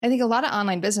I think a lot of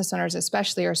online business owners,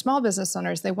 especially or small business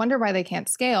owners, they wonder why they can't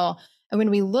scale. And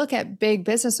when we look at big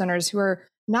business owners who are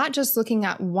not just looking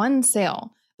at one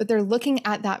sale, but they're looking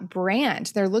at that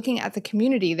brand, they're looking at the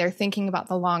community, they're thinking about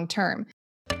the long term.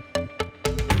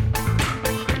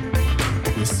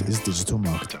 This is Digital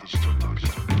Marketing.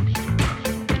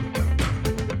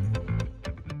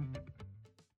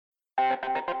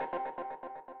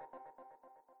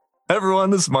 Hey everyone,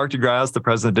 this is Mark DeGrasse, the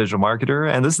president of Digital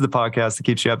Marketer, and this is the podcast that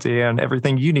keeps you up to date on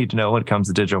everything you need to know when it comes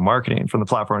to digital marketing, from the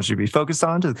platforms you should be focused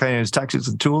on to the kind of tactics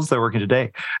and tools that are working today.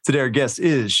 Today, our guest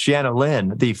is Shana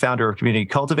Lynn, the founder of Community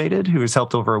Cultivated, who has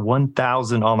helped over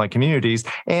 1,000 online communities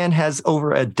and has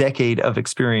over a decade of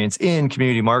experience in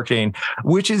community marketing,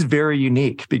 which is very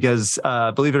unique because,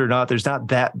 believe it or not, there's not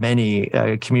that many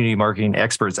community marketing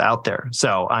experts out there.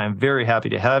 So I'm very happy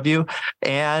to have you.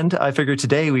 And I figured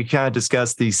today we kind of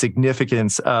discuss the significance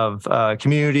of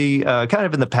community kind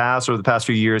of in the past or the past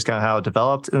few years, kind of how it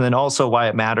developed, and then also why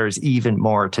it matters even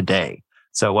more today.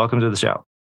 So welcome to the show.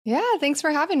 Yeah, thanks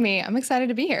for having me. I'm excited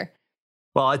to be here.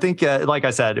 Well, I think, like I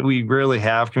said, we rarely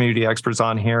have community experts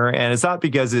on here, and it's not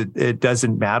because it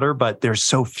doesn't matter, but there's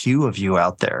so few of you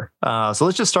out there. So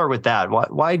let's just start with that.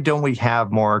 Why don't we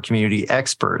have more community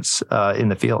experts in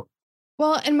the field?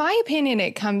 Well, in my opinion,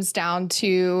 it comes down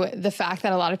to the fact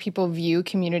that a lot of people view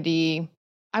community,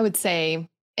 I would say,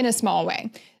 in a small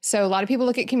way. So a lot of people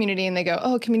look at community and they go,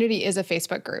 oh, community is a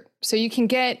Facebook group. So you can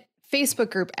get Facebook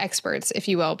group experts, if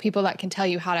you will, people that can tell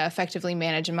you how to effectively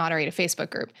manage and moderate a Facebook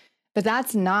group. But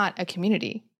that's not a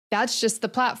community. That's just the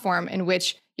platform in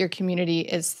which your community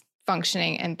is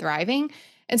functioning and thriving.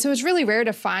 And so it's really rare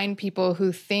to find people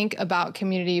who think about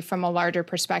community from a larger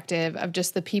perspective of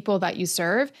just the people that you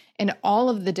serve and all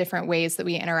of the different ways that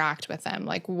we interact with them.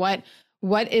 Like what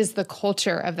is the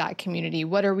culture of that community?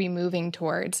 What are we moving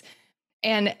towards?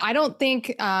 And I don't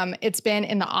think it's been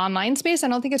in the online space. I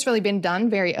don't think it's really been done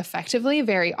very effectively,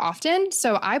 very often.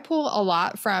 So I pull a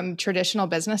lot from traditional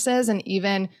businesses and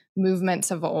even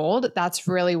movements of old. That's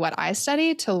really what I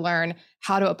study to learn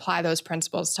how to apply those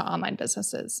principles to online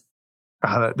businesses.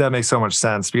 That makes so much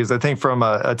sense because I think from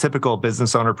a typical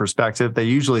business owner perspective, they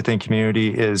usually think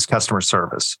community is customer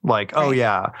service. Like, right. Oh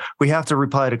yeah, we have to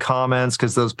reply to comments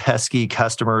because those pesky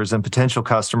customers and potential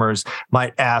customers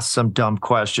might ask some dumb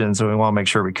questions and we want to make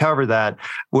sure we cover that.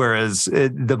 Whereas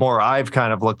the more I've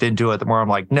kind of looked into it, the more I'm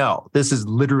like, no, this is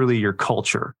literally your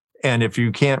culture. And if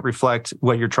you can't reflect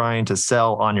what you're trying to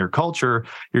sell on your culture,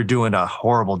 you're doing a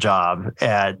horrible job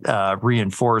at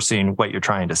reinforcing what you're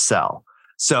trying to sell.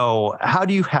 So how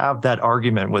do you have that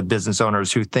argument with business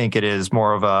owners who think it is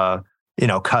more of a,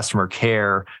 customer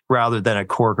care rather than a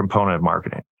core component of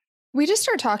marketing? We just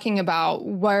start talking about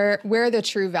where the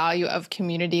true value of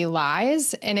community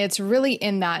lies. And it's really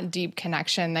in that deep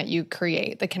connection that you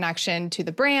create, the connection to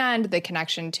the brand, the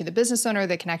connection to the business owner,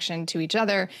 the connection to each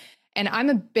other. And I'm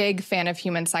a big fan of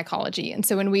human psychology. And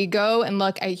so when we go and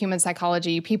look at human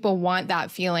psychology, people want that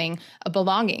feeling of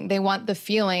belonging. They want the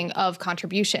feeling of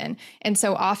contribution. And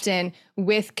so often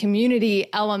with community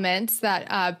elements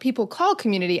that people call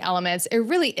community elements, it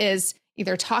really is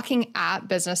either talking at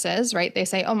businesses, right? They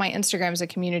say, oh, my Instagram is a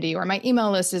community or my email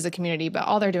list is a community, but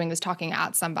all they're doing is talking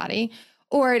at somebody.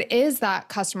 Or it is that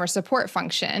customer support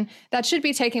function that should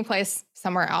be taking place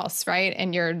somewhere else, right?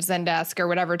 In your Zendesk or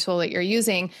whatever tool that you're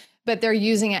using, but they're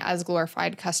using it as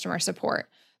glorified customer support.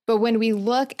 But when we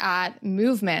look at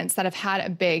movements that have had a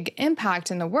big impact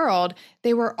in the world,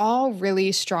 they were all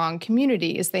really strong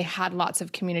communities. They had lots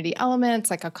of community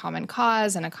elements like a common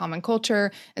cause and a common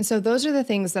culture. And so those are the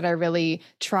things that I really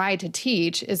try to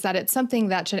teach, is that it's something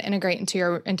that should integrate into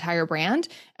your entire brand.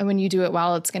 And when you do it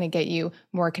well, it's going to get you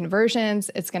more conversions.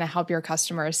 It's going to help your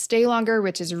customers stay longer,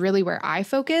 which is really where I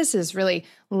focus, is really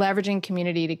leveraging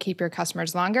community to keep your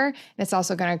customers longer. And it's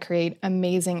also going to create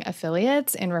amazing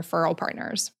affiliates and referral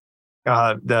partners.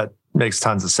 That makes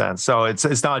tons of sense. So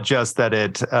it's not just that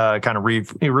it kind of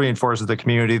reinforces the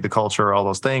community, the culture, all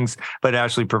those things, but it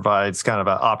actually provides kind of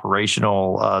an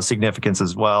operational significance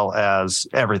as well as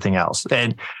everything else.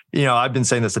 And, I've been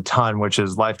saying this a ton, which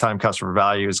is lifetime customer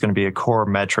value is going to be a core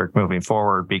metric moving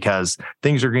forward because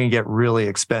things are going to get really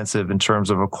expensive in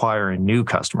terms of acquiring new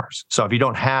customers. So if you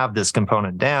don't have this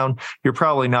component down, you're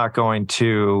probably not going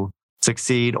to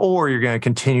succeed, or you're going to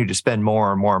continue to spend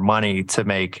more and more money to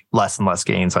make less and less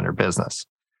gains on your business.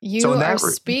 You are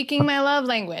speaking my love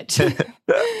language.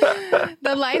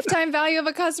 The lifetime value of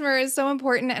a customer is so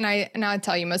important. And I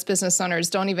tell you, most business owners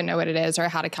don't even know what it is or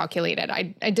how to calculate it.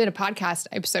 I did a podcast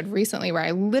episode recently where I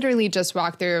literally just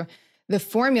walked through the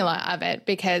formula of it,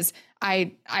 because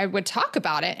I would talk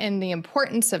about it and the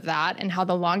importance of that, and how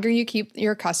the longer you keep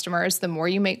your customers, the more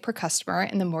you make per customer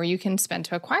and the more you can spend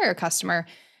to acquire a customer.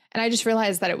 And I just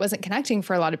realized that it wasn't connecting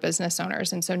for a lot of business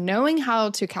owners. And so knowing how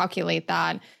to calculate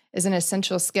that is an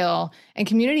essential skill, and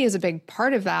community is a big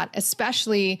part of that,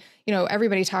 especially,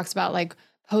 everybody talks about like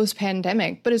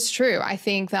post-pandemic, but it's true. I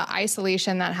think the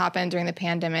isolation that happened during the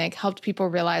pandemic helped people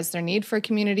realize their need for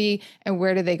community, and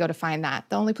where did they go to find that?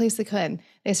 The only place they could.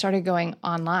 They started going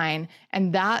online.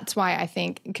 And that's why I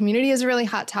think community is a really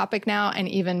hot topic now, and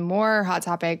even more hot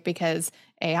topic because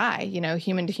AI,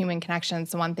 human to human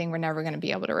connections, the one thing we're never going to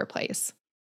be able to replace.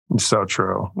 So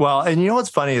true. Well, and what's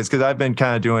funny is because I've been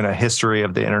kind of doing a history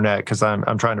of the internet, because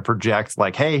I'm trying to project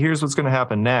like, hey, here's what's going to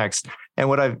happen next. And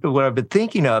what I've been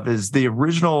thinking of is the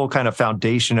original kind of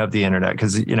foundation of the internet,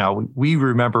 because we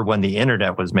remember when the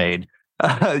internet was made. We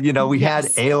had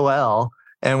AOL,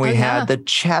 and we had the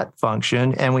chat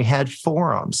function, and we had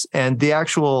forums, and the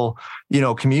actual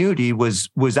community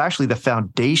was actually the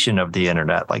foundation of the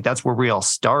internet. Like that's where we all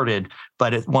started.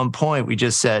 But at one point, we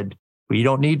just said, we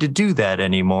don't need to do that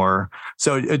anymore.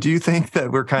 So do you think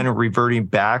that we're kind of reverting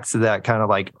back to that kind of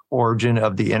like origin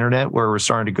of the internet, where we're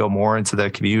starting to go more into the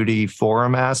community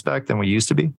forum aspect than we used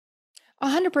to be?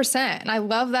 100%. And I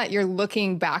love that you're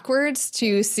looking backwards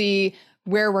to see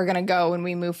where we're going to go when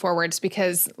we move forwards,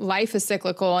 because life is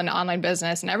cyclical and online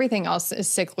business and everything else is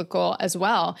cyclical as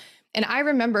well. And I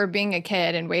remember being a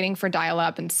kid and waiting for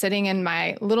dial-up and sitting in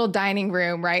my little dining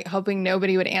room, right, hoping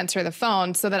nobody would answer the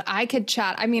phone so that I could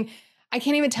chat. I mean, I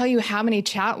can't even tell you how many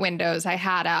chat windows I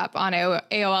had up on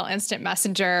AOL Instant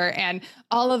Messenger and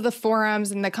all of the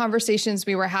forums and the conversations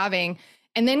we were having.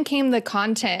 And then came the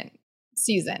content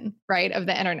season, right, of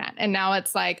the internet. And now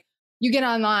it's like you get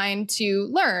online to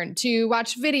learn, to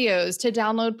watch videos, to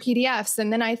download PDFs.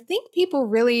 And then I think people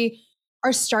really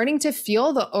are starting to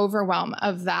feel the overwhelm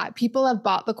of that. People have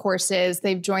bought the courses,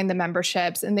 they've joined the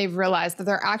memberships, and they've realized that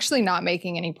they're actually not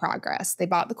making any progress. They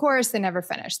bought the course, they never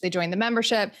finished. They joined the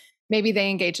membership. Maybe they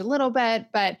engage a little bit,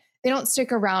 but they don't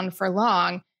stick around for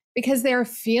long because they're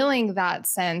feeling that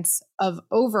sense of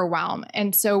overwhelm.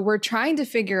 And so we're trying to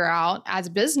figure out, as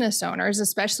business owners,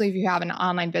 especially if you have an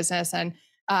online business and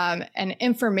an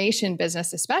information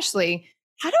business, especially,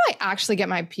 how do I actually get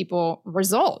my people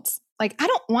results? Like, I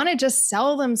don't want to just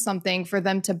sell them something for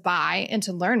them to buy and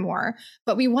to learn more,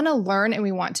 but we want to learn and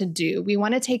we want to do. We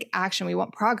want to take action. We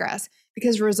want progress,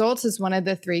 because results is one of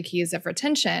the 3 keys of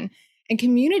retention. And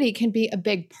community can be a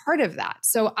big part of that.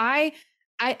 So I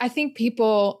think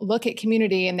people look at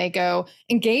community and they go,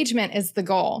 engagement is the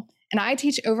goal. And I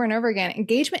teach over and over again,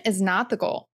 engagement is not the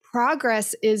goal.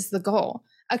 Progress is the goal.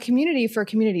 A community for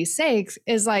community's sake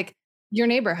is like your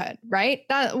neighborhood, right?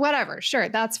 That, whatever, sure,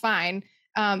 that's fine.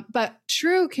 But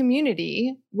true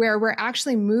community, where we're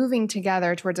actually moving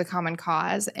together towards a common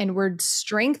cause and we're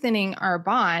strengthening our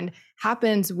bond,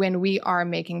 happens when we are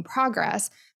making progress.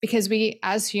 Because we,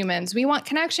 as humans, we want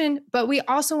connection, but we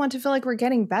also want to feel like we're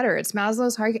getting better. It's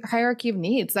Maslow's hierarchy of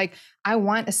needs. Like, I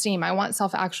want esteem, I want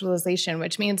self-actualization,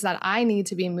 which means that I need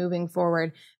to be moving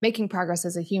forward, making progress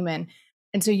as a human.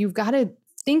 And so you've got to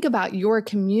think about your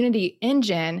community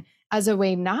engine as a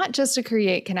way not just to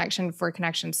create connection for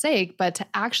connection's sake, but to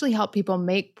actually help people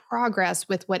make progress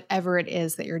with whatever it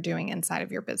is that you're doing inside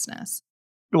of your business.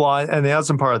 Well, and the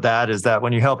awesome part of that is that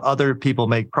when you help other people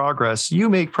make progress, you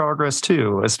make progress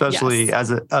too, especially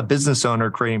as a business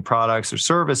owner creating products or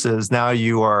services. Now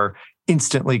you are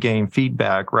instantly getting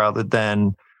feedback rather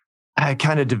than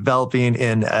kind of developing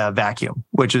in a vacuum,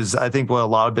 which is, I think, what a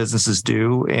lot of businesses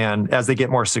do. And as they get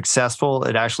more successful,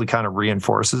 it actually kind of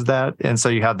reinforces that. And so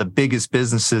you have the biggest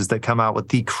businesses that come out with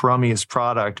the crummiest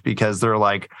product because they're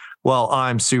like, well,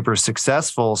 I'm super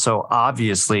successful, so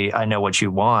obviously I know what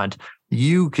you want.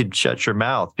 You could shut your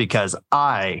mouth because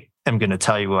I am going to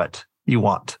tell you what you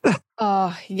want.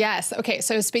 Oh, yes. Okay.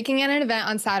 So speaking at an event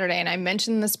on Saturday, and I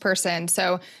mentioned this person.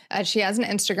 So she has an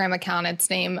Instagram account. It's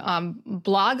named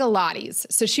Blogilates.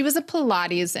 So she was a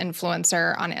Pilates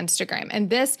influencer on Instagram. And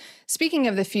this, speaking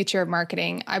of the future of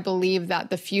marketing, I believe that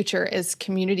the future is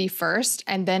community first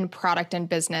and then product and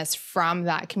business from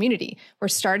that community. We're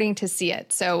starting to see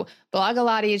it. So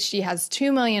Blogilates, she has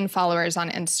 2 million followers on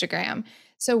Instagram.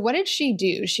 So what did she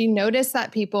do? She noticed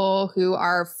that people who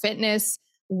are fitness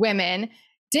women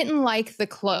didn't like the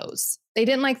clothes. They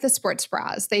didn't like the sports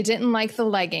bras. They didn't like the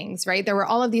leggings, right? There were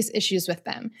all of these issues with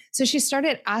them. So she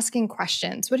started asking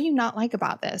questions. What do you not like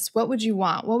about this? What would you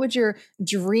want? What would your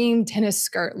dream tennis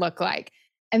skirt look like?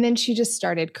 And then she just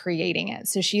started creating it.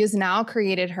 So she has now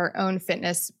created her own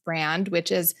fitness brand,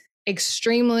 which is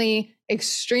extremely,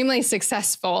 extremely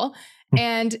successful.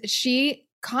 And she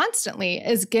constantly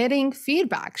is getting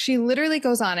feedback. She literally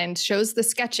goes on and shows the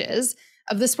sketches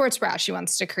of the sports bra she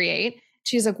wants to create.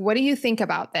 She's like, what do you think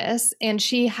about this? And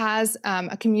she has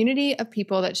a community of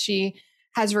people that she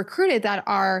has recruited that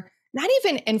are not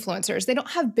even influencers. They don't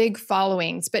have big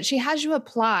followings, but she has you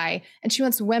apply, and she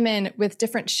wants women with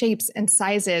different shapes and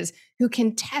sizes who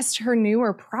can test her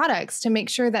newer products to make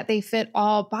sure that they fit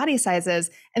all body sizes.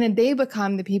 And then they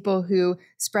become the people who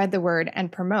spread the word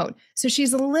and promote. So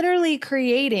she's literally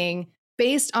creating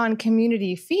based on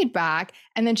community feedback,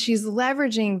 and then she's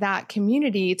leveraging that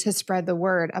community to spread the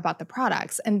word about the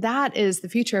products. And that is the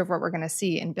future of what we're going to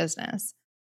see in business.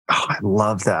 Oh, I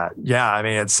love that. Yeah, I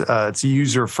mean, it's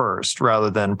user first rather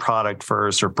than product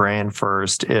first or brand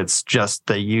first. It's just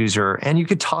the user, and you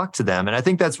could talk to them. And I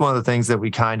think that's one of the things that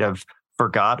we kind of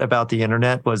forgot about the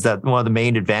internet, was that one of the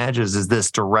main advantages is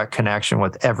this direct connection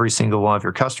with every single one of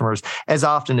your customers as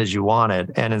often as you want it.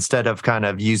 And instead of kind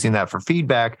of using that for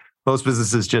feedback, most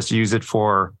businesses just use it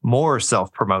for more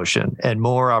self-promotion and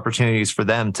more opportunities for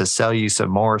them to sell you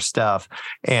some more stuff.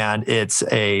 And it's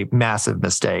a massive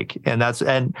mistake. And I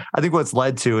think what's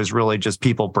led to is really just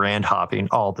people brand hopping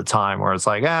all the time, where it's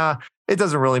like, it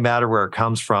doesn't really matter where it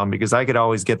comes from, because I could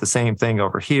always get the same thing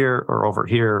over here or over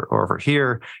here or over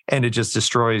here. And it just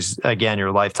destroys, again,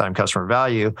 your lifetime customer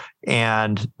value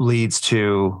and leads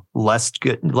to less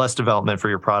development for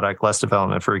your product, less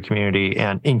development for your community,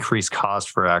 and increased cost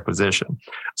for acquisition.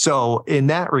 So in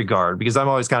that regard, because I'm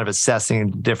always kind of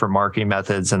assessing different marketing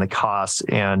methods and the costs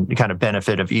and kind of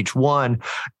benefit of each one,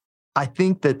 I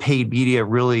think that paid media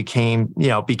really became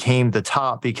the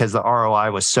top because the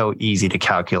ROI was so easy to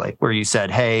calculate, where you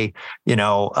said, hey,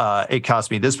 it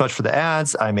cost me this much for the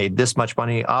ads. I made this much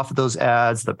money off of those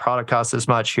ads. The product costs this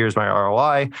much. Here's my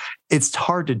ROI. It's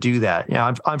hard to do that.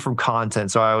 I'm from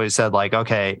content. So I always said, like,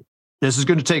 okay, this is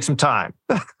going to take some time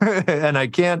and I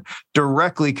can't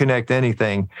directly connect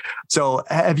anything. So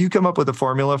have you come up with a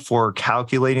formula for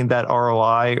calculating that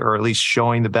ROI, or at least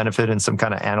showing the benefit in some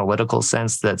kind of analytical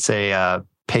sense that, say, a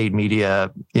paid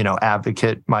media,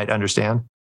 advocate might understand?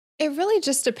 It really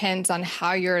just depends on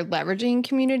how you're leveraging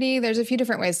community. There's a few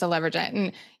different ways to leverage it.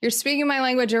 And you're speaking my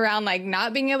language around like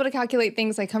not being able to calculate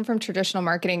things. I come from traditional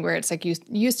marketing where it's like you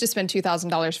used to spend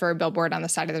 $2,000 for a billboard on the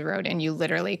side of the road and you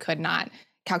literally could not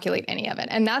calculate any of it.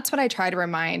 And that's what I try to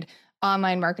remind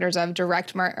online marketers of,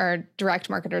 direct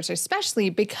marketers,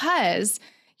 especially because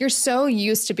you're so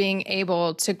used to being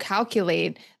able to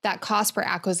calculate that cost per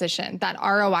acquisition, that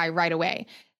ROI right away.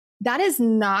 That has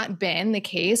not been the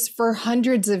case for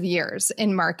hundreds of years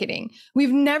in marketing.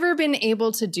 We've never been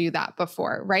able to do that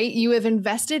before, right? You have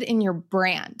invested in your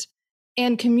brand.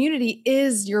 And community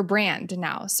is your brand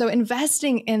now. So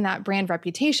investing in that brand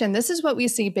reputation, this is what we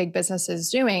see big businesses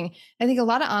doing. I think a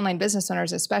lot of online business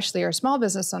owners, especially, or small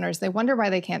business owners, they wonder why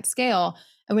they can't scale.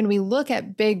 And when we look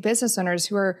at big business owners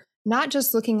who are not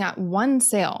just looking at one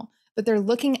sale, but they're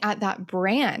looking at that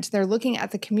brand, they're looking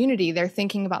at the community, they're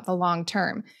thinking about the long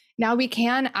term. Now we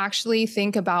can actually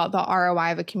think about the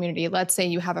ROI of a community. Let's say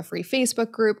you have a free Facebook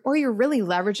group, or you're really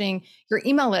leveraging your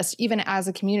email list even as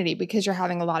a community because you're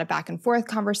having a lot of back and forth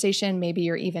conversation. Maybe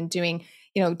you're even doing,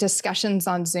 discussions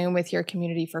on Zoom with your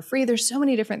community for free. There's so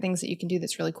many different things that you can do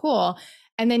that's really cool.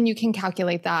 And then you can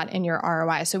calculate that in your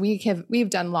ROI. So we've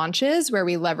done launches where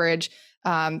we leverage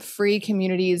free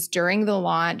communities during the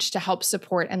launch to help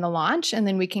support in the launch. And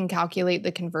then we can calculate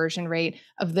the conversion rate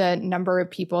of the number of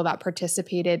people that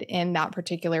participated in that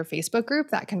particular Facebook group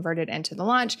that converted into the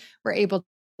launch. We're able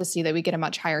to see that we get a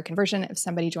much higher conversion if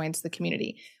somebody joins the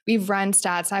community. We've run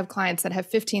stats. I have clients that have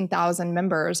 15,000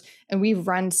 members, and we've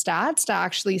run stats to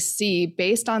actually see,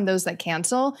 based on those that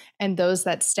cancel and those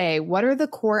that stay, what are the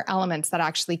core elements that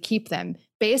actually keep them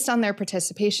based on their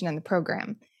participation in the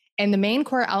program. And the main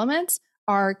core elements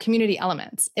are community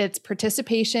elements. It's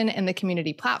participation in the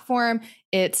community platform.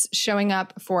 It's showing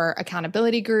up for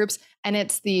accountability groups, and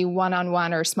it's the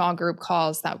one-on-one or small group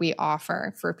calls that we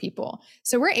offer for people.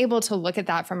 So we're able to look at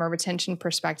that from a retention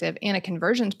perspective and a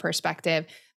conversions perspective.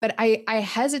 But I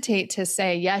hesitate to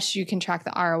say, yes, you can track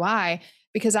the ROI,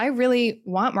 because I really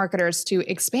want marketers to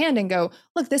expand and go,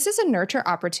 look, this is a nurture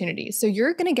opportunity. So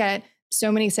you're going to get so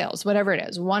many sales, whatever it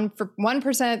is, 1%,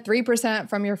 3%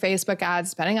 from your Facebook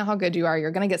ads, depending on how good you are,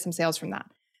 you're going to get some sales from that.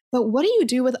 But what do you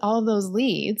do with all of those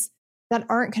leads that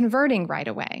aren't converting right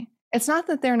away? It's not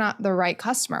that they're not the right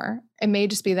customer. It may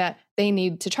just be that they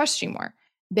need to trust you more.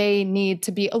 They need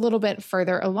to be a little bit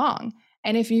further along.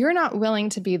 And if you're not willing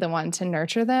to be the one to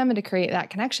nurture them and to create that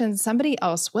connection, somebody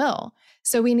else will.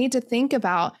 So we need to think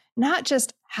about not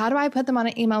just how do I put them on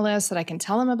an email list so that I can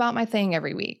tell them about my thing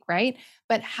every week, right?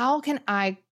 But how can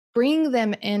I bring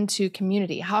them into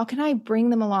community? How can I bring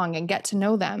them along and get to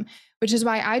know them? Which is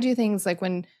why I do things like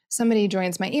when somebody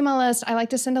joins my email list, I like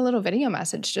to send a little video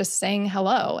message just saying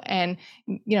hello and,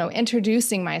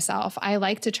 introducing myself. I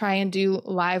like to try and do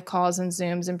live calls and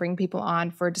Zooms and bring people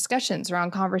on for discussions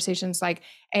around conversations like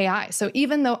AI. So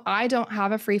even though I don't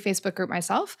have a free Facebook group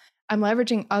myself, I'm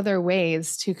leveraging other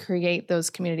ways to create those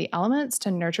community elements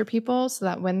to nurture people so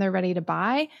that when they're ready to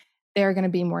buy, they're going to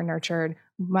be more nurtured,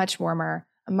 much warmer,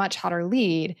 a much hotter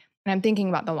lead. And I'm thinking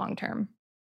about the long term.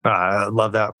 I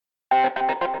love that.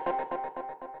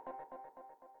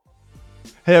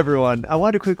 Hey everyone, I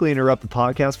want to quickly interrupt the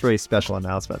podcast for a special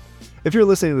announcement. If you're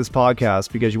listening to this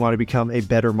podcast because you want to become a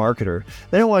better marketer,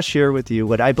 then I want to share with you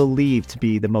what I believe to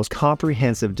be the most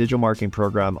comprehensive digital marketing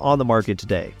program on the market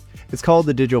today. It's called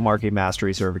the Digital Marketing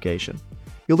Mastery Certification.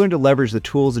 You'll learn to leverage the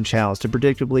tools and channels to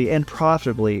predictably and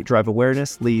profitably drive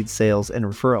awareness, leads, sales, and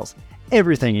referrals.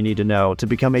 Everything you need to know to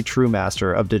become a true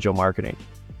master of digital marketing.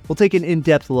 We'll take an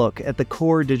in-depth look at the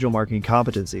core digital marketing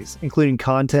competencies, including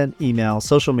content, email,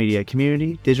 social media,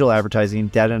 community, digital advertising,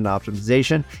 data and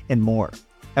optimization, and more.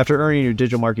 After earning your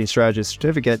digital marketing strategist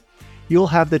certificate, you'll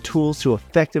have the tools to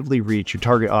effectively reach your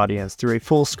target audience through a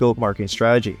full scope marketing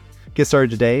strategy. Get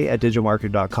started today at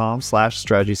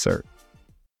digitalmarketer.com/strategy-cert.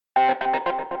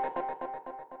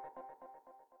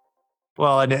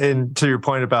 Well, and to your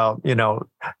point about,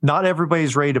 not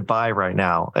everybody's ready to buy right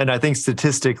now. And I think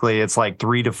statistically, it's like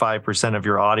 3 to 5% of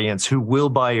your audience who will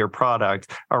buy your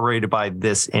product are ready to buy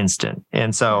this instant.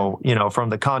 And so, from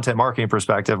the content marketing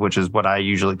perspective, which is what I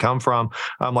usually come from,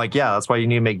 I'm like, yeah, that's why you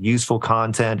need to make useful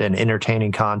content and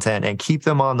entertaining content and keep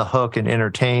them on the hook and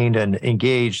entertained and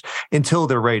engaged until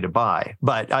they're ready to buy.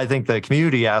 But I think the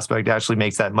community aspect actually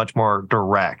makes that much more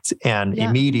direct and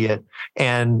immediate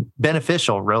and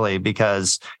beneficial, really, because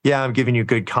I'm giving you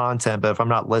good content, but if I'm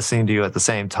not listening to you at the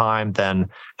same time, then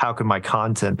how can my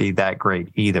content be that great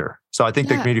either? So I think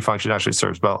the community function actually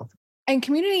serves both. And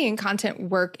community and content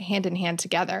work hand in hand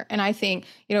together. And I think,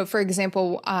 for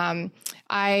example,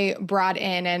 I brought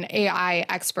in an AI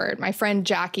expert, my friend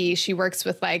Jackie. She works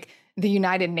with the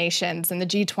United Nations and the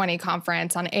G20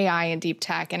 conference on AI and deep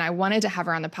tech. And I wanted to have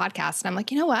her on the podcast. And I'm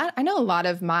like, you know what? I know a lot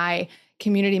of my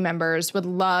community members would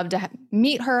love to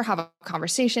meet her, have a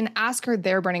conversation, ask her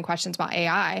their burning questions about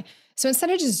AI. So instead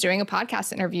of just doing a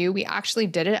podcast interview, we actually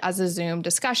did it as a Zoom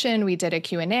discussion. We did a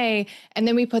Q&A, and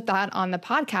then we put that on the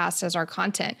podcast as our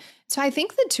content. So I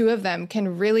think the two of them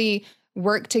can really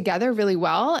work together really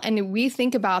well. And we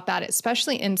think about that,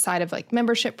 especially inside of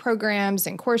membership programs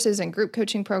and courses and group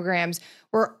coaching programs.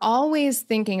 We're always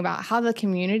thinking about how the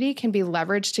community can be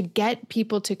leveraged to get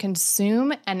people to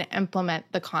consume and implement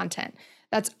the content.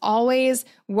 That's always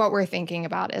what we're thinking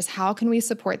about, is how can we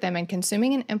support them in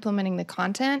consuming and implementing the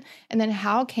content? And then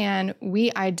how can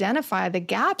we identify the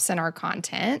gaps in our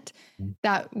content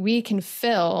that we can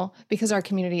fill because our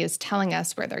community is telling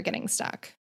us where they're getting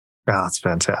stuck? Oh, that's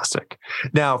fantastic.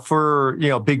 Now, for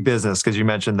big business, because you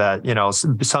mentioned that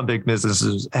some big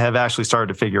businesses have actually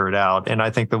started to figure it out, and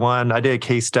I think I did a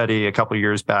case study a couple of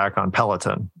years back on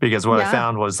Peloton, because what I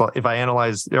found was if I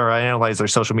analyzed their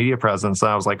social media presence,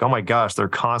 I was like, oh my gosh, they're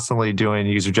constantly doing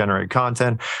user-generated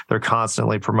content. They're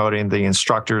constantly promoting the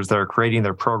instructors that are creating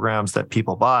their programs that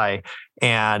people buy.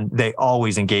 And they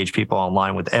always engage people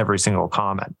online with every single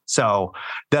comment. So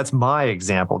that's my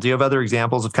example. Do you have other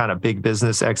examples of kind of big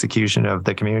business execution of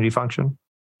the community function?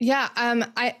 Yeah,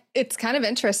 it's kind of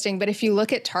interesting, but if you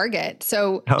look at Target,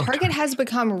 Target has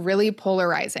become really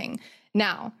polarizing.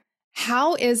 Now,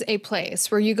 how is a place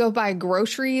where you go buy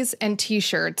groceries and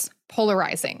t-shirts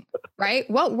polarizing, right?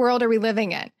 What world are we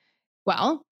living in?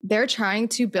 Well, they're trying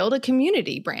to build a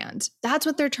community brand. That's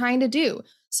what they're trying to do.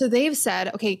 So they've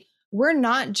said, okay, we're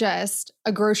not just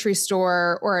a grocery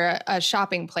store or a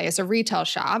shopping place, a retail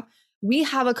shop. We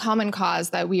have a common cause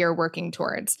that we are working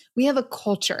towards. We have a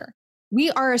culture.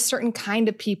 We are a certain kind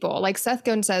of people. Like Seth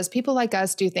Godin says, people like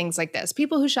us do things like this.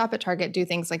 People who shop at Target do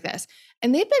things like this.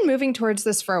 And they've been moving towards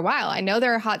this for a while. I know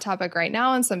they're a hot topic right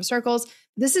now in some circles.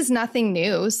 This is nothing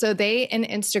new. So in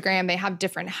Instagram, they have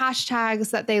different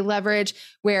hashtags that they leverage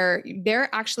where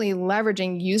they're actually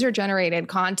leveraging user-generated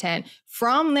content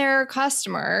from their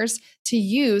customers to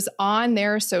use on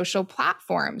their social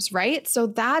platforms, right? So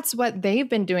that's what they've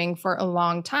been doing for a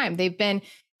long time. They've been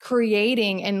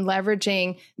creating and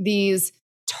leveraging these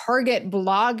Target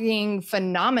blogging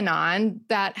phenomenon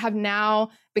that have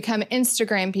now become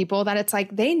Instagram people, that it's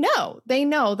like they know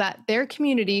that their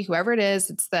community, whoever it is,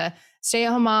 it's the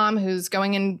stay-at-home mom who's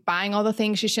going and buying all the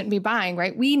things she shouldn't be buying,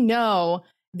 right? We know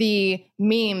the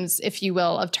memes, if you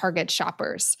will, of Target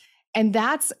shoppers. And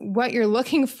that's what you're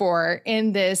looking for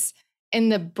in this in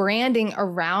the branding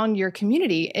around your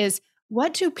community is,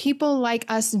 what do people like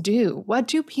us do? What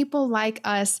do people like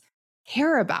us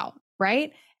care about,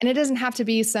 right? And it doesn't have to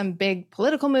be some big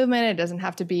political movement. It doesn't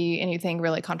have to be anything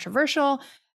really controversial,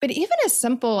 but even as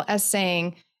simple as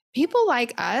saying, people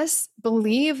like us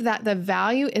believe that the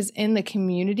value is in the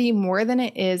community more than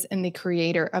it is in the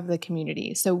creator of the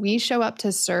community. So we show up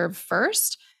to serve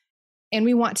first, and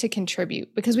we want to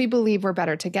contribute because we believe we're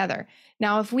better together.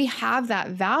 Now, if we have that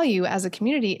value as a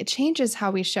community, it changes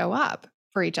how we show up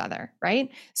for each other, right?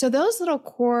 So those little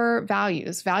core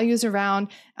values around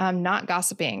not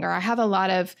gossiping, or I have a lot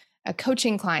of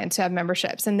coaching clients who have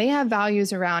memberships, and they have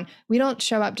values around, we don't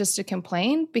show up just to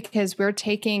complain because we're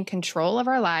taking control of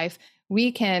our life.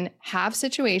 We can have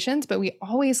situations, but we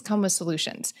always come with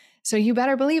solutions. So you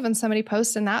better believe when somebody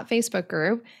posts in that Facebook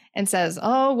group and says,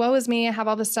 oh, woe is me, I have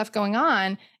all this stuff going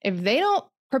on, if they don't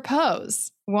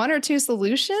propose one or two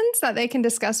solutions that they can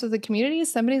discuss with the community,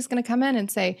 somebody's going to come in and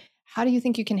say, how do you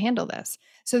think you can handle this?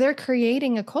 So they're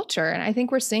creating a culture. And I think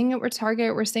we're seeing it with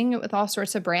Target. We're seeing it with all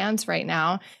sorts of brands right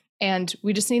now. And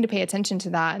we just need to pay attention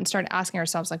to that and start asking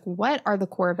ourselves, like, what are the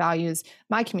core values,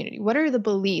 my community? What are the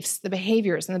beliefs, the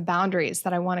behaviors, and the boundaries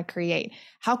that I want to create?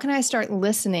 How can I start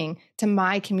listening to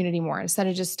my community more instead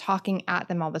of just talking at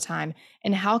them all the time?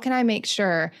 And how can I make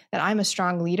sure that I'm a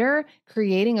strong leader,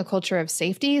 creating a culture of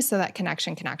safety so that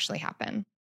connection can actually happen?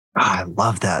 I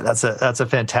love that. That's a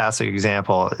fantastic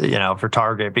example, for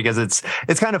Target, because it's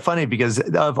kind of funny because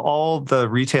of all the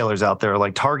retailers out there,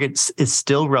 like Target is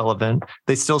still relevant.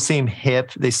 They still seem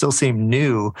hip. They still seem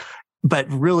new, but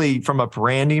really from a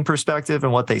branding perspective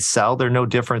and what they sell, they're no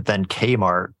different than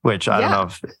Kmart, which I don't know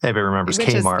if anybody remembers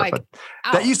Kmart, but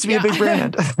that used to be a big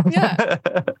brand. Yeah.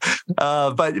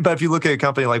 But if you look at a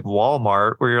company like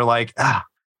Walmart, where you're like,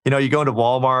 you go into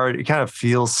Walmart, it kind of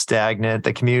feels stagnant.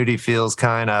 The community feels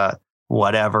kind of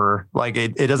whatever. Like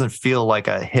it doesn't feel like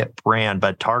a hip brand,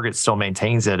 but Target still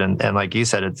maintains it. And like you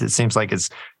said, it seems like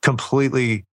it's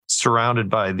completely surrounded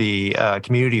by the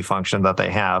community function that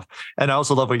they have. And I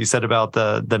also love what you said about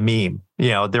the meme.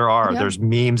 There's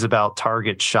memes about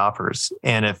Target shoppers.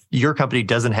 And if your company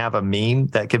doesn't have a meme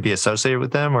that could be associated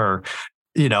with them, or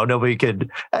nobody could,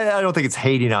 I don't think it's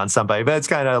hating on somebody, but it's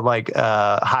kind of like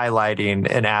highlighting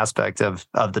an aspect of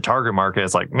the Target market.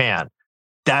 It's like, man,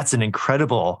 that's an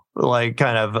incredible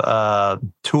kind of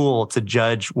tool to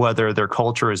judge whether their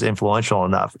culture is influential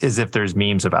enough, is if there's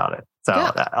memes about it. So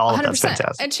all of that's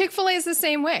fantastic. And Chick-fil-A is the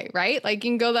same way, right? Like you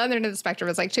can go the other end of the spectrum.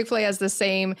 It's like Chick-fil-A has the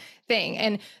same thing.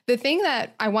 And the thing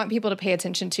that I want people to pay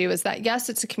attention to is that, yes,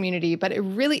 it's a community, but it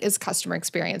really is customer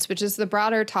experience, which is the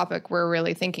broader topic we're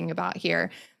really thinking about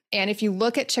here. And if you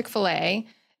look at Chick-fil-A,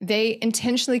 they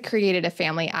intentionally created a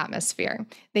family atmosphere.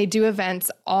 They do events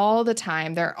all the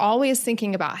time. They're always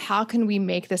thinking about, how can we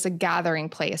make this a gathering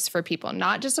place for people?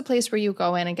 Not just a place where you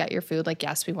go in and get your food. Like,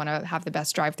 yes, we want to have the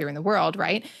best drive-thru in the world,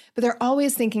 right? But they're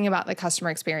always thinking about the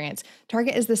customer experience.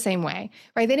 Target is the same way,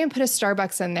 right? They didn't put a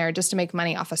Starbucks in there just to make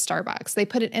money off of Starbucks. They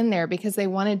put it in there because they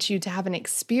wanted you to have an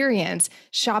experience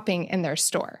shopping in their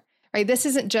store. Right? This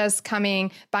isn't just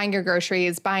coming, buying your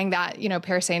groceries, buying that,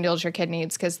 pair of sandals your kid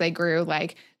needs because they grew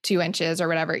like 2 inches or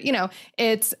whatever.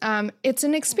 It's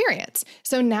an experience.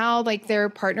 So now like they're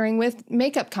partnering with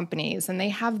makeup companies and they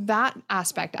have that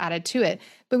aspect added to it.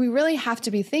 But we really have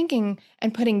to be thinking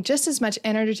and putting just as much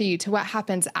energy to what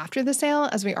happens after the sale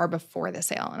as we are before the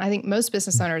sale. And I think most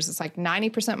business owners, it's like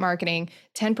 90% marketing,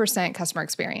 10% customer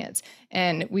experience.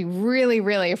 And we really,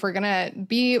 really, if we're going to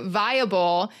be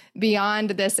viable beyond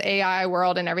this AI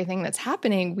world and everything that's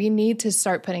happening, we need to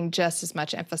start putting just as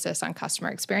much emphasis on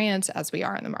customer experience as we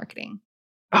are in the marketing.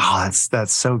 Oh,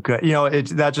 that's so good.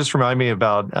 That just reminded me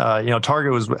about,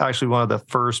 Target was actually one of the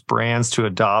first brands to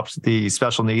adopt the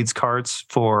special needs carts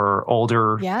for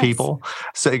older people.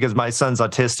 So, because my son's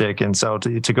autistic. And so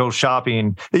to go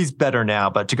shopping, he's better now,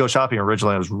 but to go shopping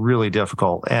originally was really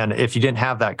difficult. And if you didn't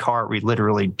have that cart, we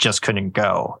literally just couldn't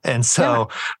go. And so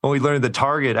when we learned that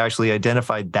Target actually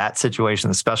identified that situation,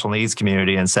 the special needs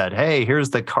community, and said, hey, here's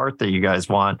the cart that you guys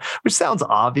want, which sounds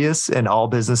obvious and all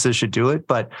businesses should do it,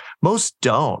 but most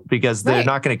don't, because they're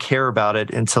not going to care about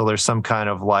it until there's some kind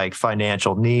of like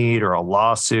financial need or a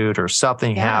lawsuit or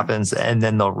something happens, and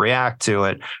then they'll react to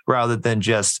it rather than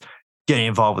just getting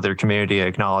involved with their community,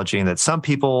 acknowledging that some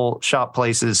people shop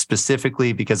places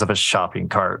specifically because of a shopping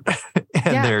cart.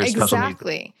 And there's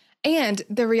exactly. And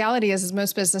the reality is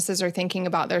most businesses are thinking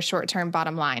about their short-term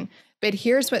bottom line. But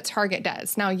here's what Target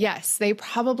does. Now, yes, they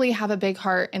probably have a big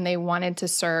heart and they wanted to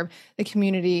serve the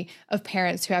community of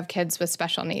parents who have kids with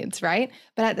special needs, right?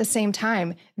 But at the same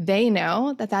time, they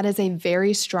know that that is a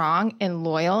very strong and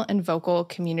loyal and vocal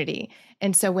community.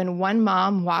 And so when one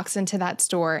mom walks into that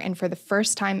store and for the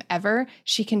first time ever,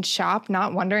 she can shop,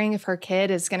 not wondering if her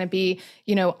kid is going to be,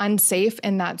 unsafe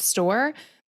in that store,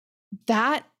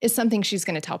 that is something she's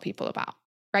going to tell people about,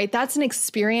 right? That's an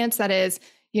experience that is,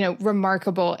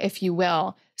 remarkable, if you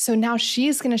will. So now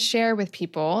she's going to share with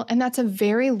people, and that's a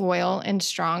very loyal and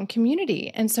strong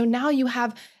community. And so now you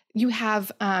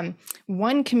have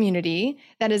one community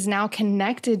that is now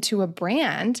connected to a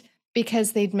brand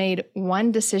because they've made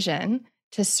one decision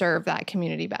to serve that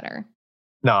community better.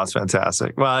 No, it's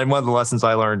fantastic. Well, and one of the lessons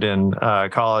I learned in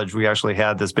college, we actually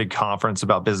had this big conference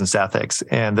about business ethics.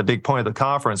 And the big point of the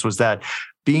conference was that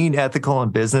being ethical in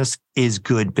business is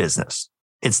good business.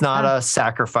 It's not a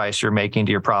sacrifice you're making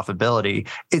to your profitability.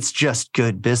 It's just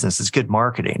good business. It's good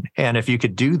marketing. And if you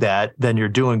could do that, then you're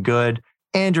doing good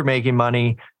and you're making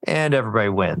money and everybody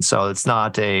wins. So it's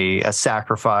not a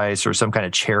sacrifice or some kind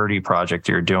of charity project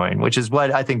you're doing, which is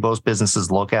what I think most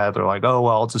businesses look at. They're like, oh,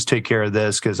 well, I'll just take care of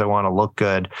this because I want to look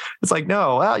good. It's like,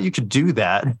 no, well, you could do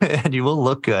that and you will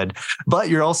look good, but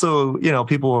you're also,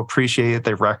 people will appreciate it.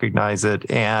 They recognize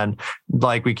it. And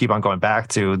like we keep on going back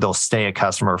to, they'll stay a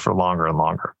customer for longer and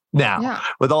longer. Now,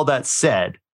 with all that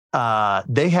said,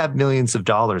 they have millions of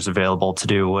dollars available to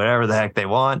do whatever the heck they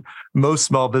want. Most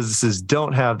small businesses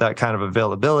don't have that kind of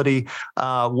availability.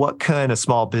 What can a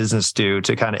small business do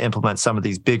to kind of implement some of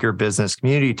these bigger business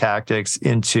community tactics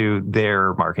into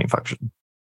their marketing function?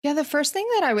 Yeah, the first thing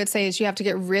that I would say is you have to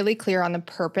get really clear on the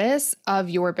purpose of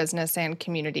your business and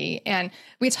community. And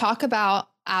we talk about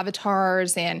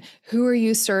avatars and who are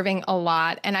you serving a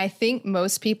lot. And I think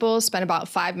most people spend about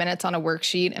 5 minutes on a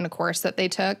worksheet in a course that they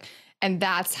took. And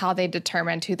that's how they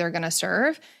determined who they're going to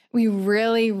serve. We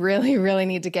really, really, really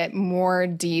need to get more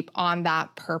deep on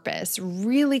that purpose,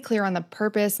 really clear on the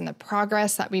purpose and the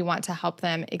progress that we want to help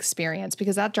them experience,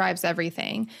 because that drives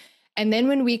everything. And then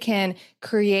when we can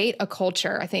create a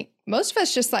culture, I think most of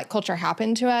us just let culture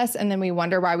happen to us. And then we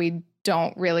wonder why we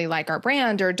don't really like our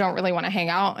brand or don't really want to hang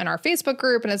out in our Facebook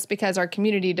group. And it's because our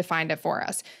community defined it for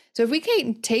us. So if we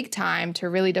can take time to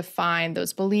really define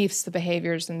those beliefs, the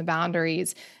behaviors, and the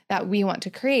boundaries that we want to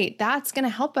create, that's going to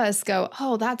help us go,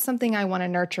 oh, that's something I want to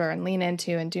nurture and lean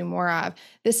into and do more of.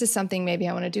 This is something maybe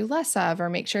I want to do less of or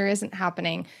make sure isn't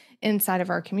happening inside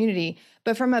of our community.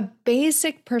 But from a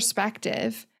basic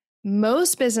perspective,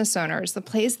 most business owners, the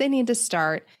place they need to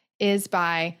start is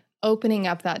by opening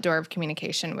up that door of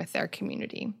communication with their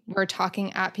community. We're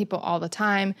talking at people all the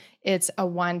time. It's a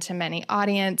one-to-many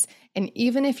audience. And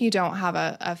even if you don't have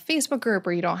a Facebook group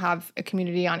or you don't have a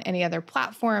community on any other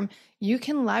platform, you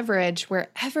can leverage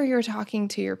wherever you're talking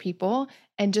to your people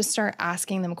and just start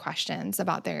asking them questions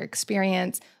about their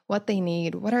experience, what they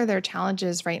need, what are their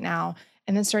challenges right now,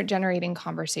 and then start generating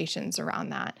conversations around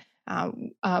that.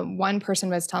 One person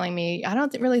was telling me, I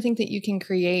don't really think that you can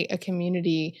create a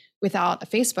community without a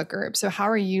Facebook group. So how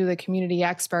are you the community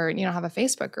expert and you don't have a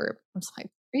Facebook group? I was like,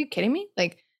 are you kidding me?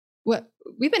 Like, what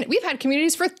we've had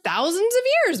communities for thousands of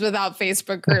years without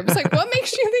Facebook groups. Like, what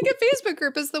makes you think a Facebook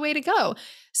group is the way to go?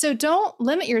 So don't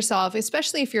limit yourself,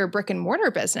 especially if you're a brick and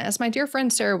mortar business. My dear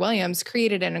friend Sarah Williams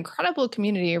created an incredible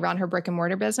community around her brick and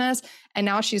mortar business. And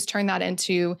now she's turned that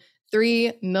into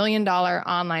 $3 million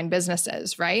online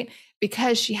businesses, right?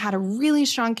 Because she had a really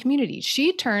strong community.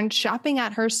 She turned shopping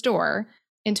at her store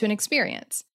into an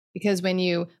experience. Because when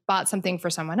you bought something for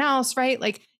someone else, right?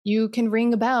 Like you can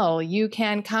ring a bell, you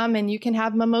can come and you can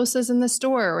have mimosas in the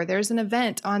store, or there's an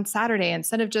event on Saturday.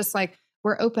 Instead of just like,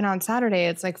 we're open on Saturday,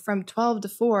 it's like from 12 to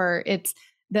 4, it's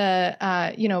the,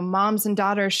 moms and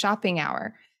daughters shopping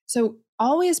hour. So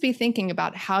always be thinking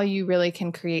about how you really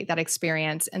can create that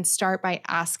experience and start by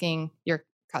asking your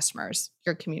customers,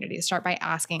 your community. Start by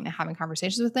asking and having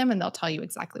conversations with them, and they'll tell you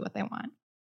exactly what they want.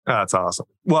 That's awesome.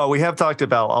 Well, we have talked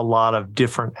about a lot of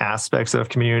different aspects of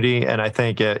community. And I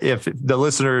think if the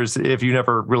listeners, if you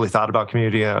never really thought about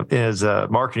community as a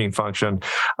marketing function,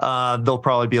 they'll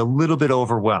probably be a little bit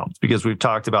overwhelmed because we've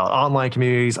talked about online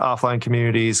communities, offline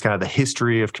communities, kind of the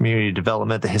history of community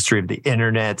development, the history of the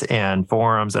internet and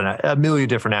forums and a million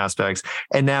different aspects.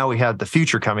 And now we have the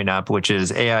future coming up, which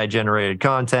is AI generated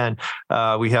content.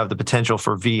 We have the potential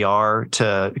for VR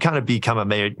to kind of become a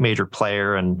major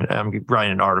player. And I'm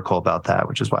writing an article about that,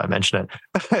 which is why I mentioned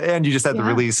it. And you just had the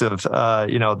release of,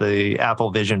 the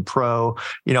Apple Vision Pro.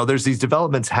 There's these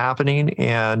developments happening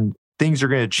and things are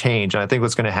going to change. And I think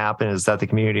what's going to happen is that the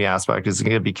community aspect is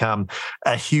going to become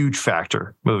a huge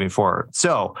factor moving forward.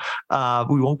 So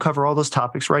we won't cover all those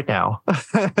topics right now,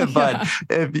 but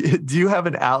do you have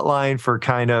an outline for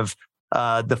kind of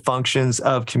the functions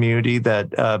of community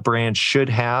that brands should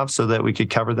have so that we could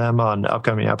cover them on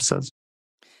upcoming episodes?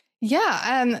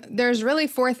 Yeah, there's really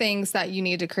 4 things that you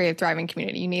need to create a thriving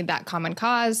community. You need that common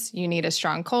cause, you need a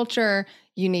strong culture,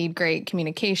 you need great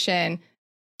communication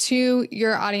to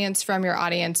your audience, from your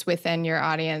audience, within your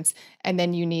audience, and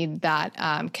then you need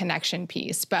that connection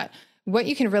piece. But what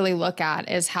you can really look at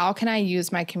is, how can I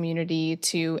use my community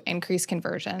to increase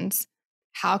conversions?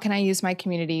 How can I use my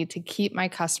community to keep my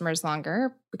customers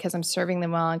longer because I'm serving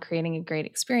them well and creating a great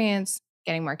experience,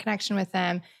 getting more connection with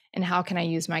them? And how can I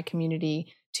use my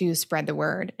community to spread the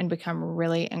word and become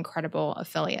really incredible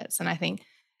affiliates? And I think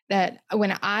that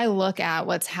when I look at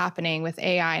what's happening with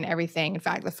AI and everything, in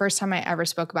fact, the first time I ever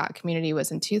spoke about community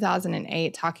was in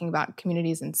 2008, talking about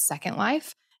communities in Second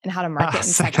Life and how to market in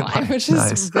Second Life, which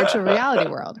is virtual reality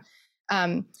world.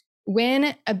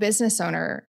 When a business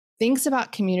owner thinks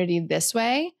about community this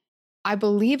way, I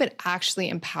believe it actually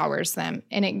empowers them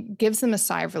and it gives them a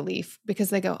sigh of relief, because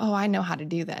they go, oh, I know how to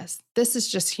do this. This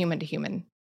is just human to human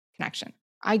connection.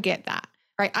 I get that,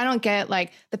 right? I don't get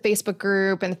like the Facebook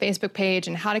group and the Facebook page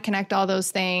and how to connect all those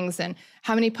things and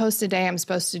how many posts a day I'm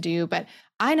supposed to do, but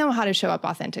I know how to show up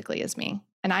authentically as me.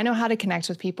 And I know how to connect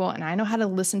with people, and I know how to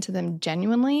listen to them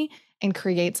genuinely and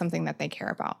create something that they care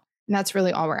about. And that's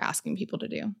really all we're asking people to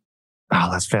do. Oh,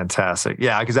 that's fantastic.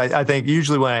 Yeah, because I think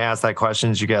usually when I ask that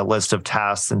question, you get a list of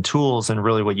tasks and tools, and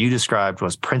really what you described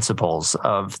was principles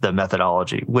of the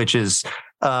methodology, which is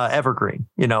evergreen.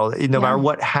 No matter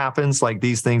what happens, like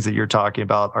these things that you're talking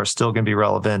about are still going to be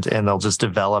relevant, and they'll just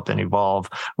develop and evolve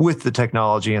with the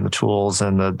technology and the tools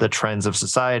and the trends of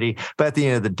society. But at the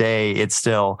end of the day, it's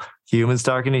still humans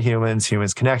talking to humans,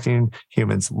 humans connecting,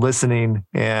 humans listening,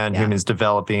 and humans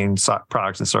developing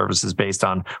products and services based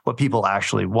on what people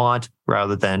actually want,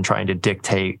 rather than trying to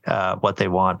dictate what they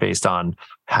want based on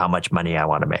how much money I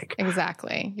want to make.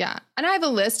 Exactly. Yeah. And I have a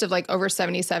list of like over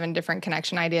 77 different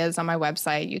connection ideas on my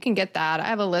website. You can get that. I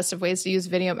have a list of ways to use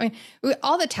video. I mean,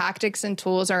 all the tactics and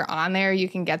tools are on there. You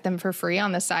can get them for free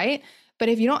on the site. But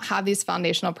if you don't have these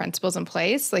foundational principles in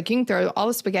place, like you can throw all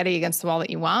the spaghetti against the wall that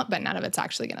you want, but none of it's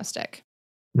actually going to stick.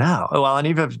 No. Well, and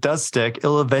even if it does stick,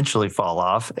 it'll eventually fall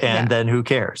off, and then who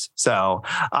cares? So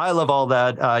I love all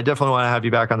that. I definitely want to have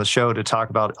you back on the show to talk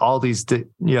about all these,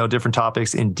 different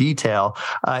topics in detail.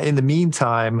 In the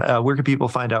meantime, where can people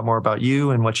find out more about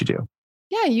you and what you do?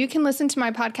 Yeah, you can listen to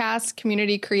my podcast,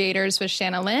 Community Creators with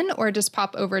Shana Lynn, or just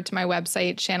pop over to my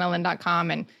website,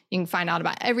 shanalynn.com, and you can find out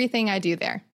about everything I do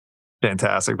there.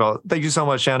 Fantastic. Well, thank you so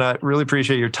much, Shana. Really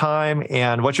appreciate your time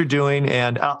and what you're doing.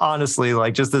 And honestly,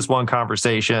 like just this one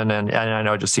conversation, and I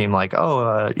know it just seemed like,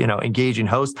 engaging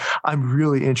host. I'm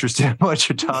really interested in what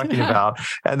you're talking about.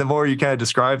 And the more you kind of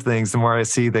describe things, the more I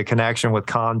see the connection with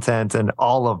content and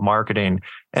all of marketing,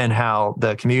 and how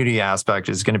the community aspect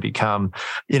is going to become,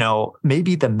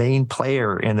 maybe the main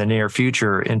player in the near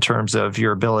future in terms of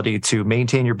your ability to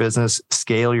maintain your business,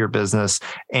 scale your business,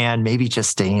 and maybe just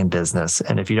stay in business.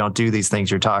 And if you don't do these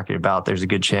things you're talking about, there's a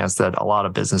good chance that a lot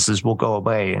of businesses will go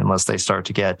away unless they start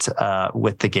to get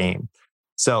with the game.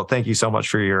 So thank you so much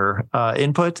for your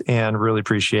input, and really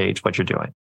appreciate what you're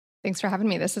doing. Thanks for having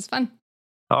me. This is fun.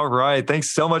 All right.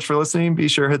 Thanks so much for listening. Be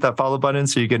sure to hit that follow button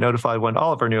so you get notified when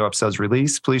all of our new episodes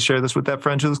release. Please share this with that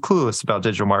friend who's clueless about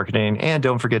digital marketing. And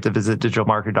don't forget to visit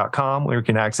digitalmarketer.com, where you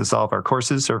can access all of our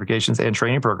courses, certifications, and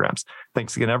training programs.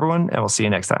 Thanks again, everyone, and we'll see you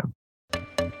next time.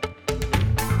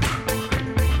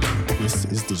 This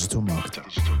is Digital Marketer.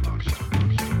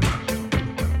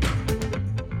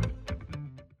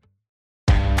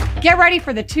 Get ready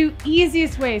for the 2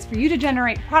 easiest ways for you to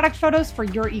generate product photos for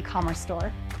your e-commerce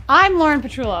store. I'm Lauren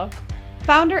Petrullo,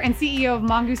 founder and CEO of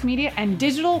Mongoose Media and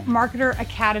Digital Marketer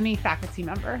Academy faculty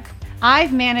member.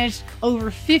 I've managed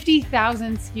over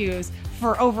 50,000 SKUs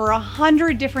for over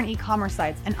 100 different e-commerce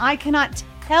sites, and I cannot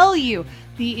tell you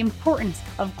the importance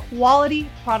of quality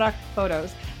product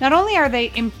photos. Not only are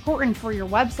they important for your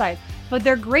website, but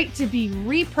they're great to be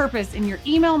repurposed in your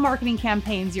email marketing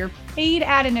campaigns, your paid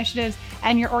ad initiatives,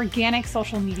 and your organic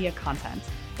social media content.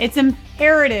 It's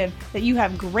imperative that you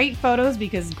have great photos,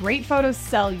 because great photos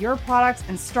sell your products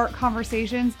and start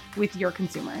conversations with your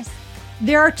consumers.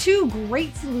 There are 2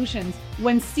 great solutions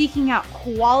when seeking out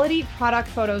quality product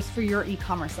photos for your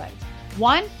e-commerce site.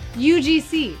 1,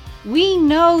 UGC. We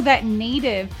know that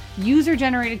native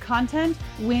user-generated content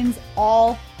wins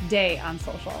all day on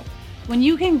social. When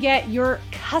you can get your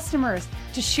customers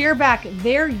to share back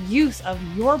their use of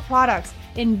your products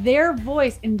in their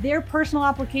voice, in their personal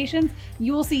applications,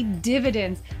 you will see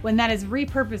dividends when that is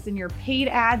repurposed in your paid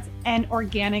ads and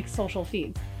organic social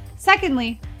feeds.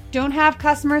 Secondly, don't have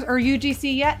customers or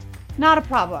UGC yet? Not a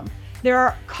problem. There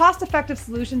are cost-effective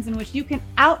solutions in which you can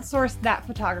outsource that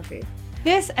photography.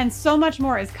 This and so much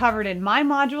more is covered in my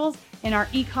modules in our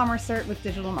e-commerce cert with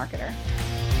Digital Marketer.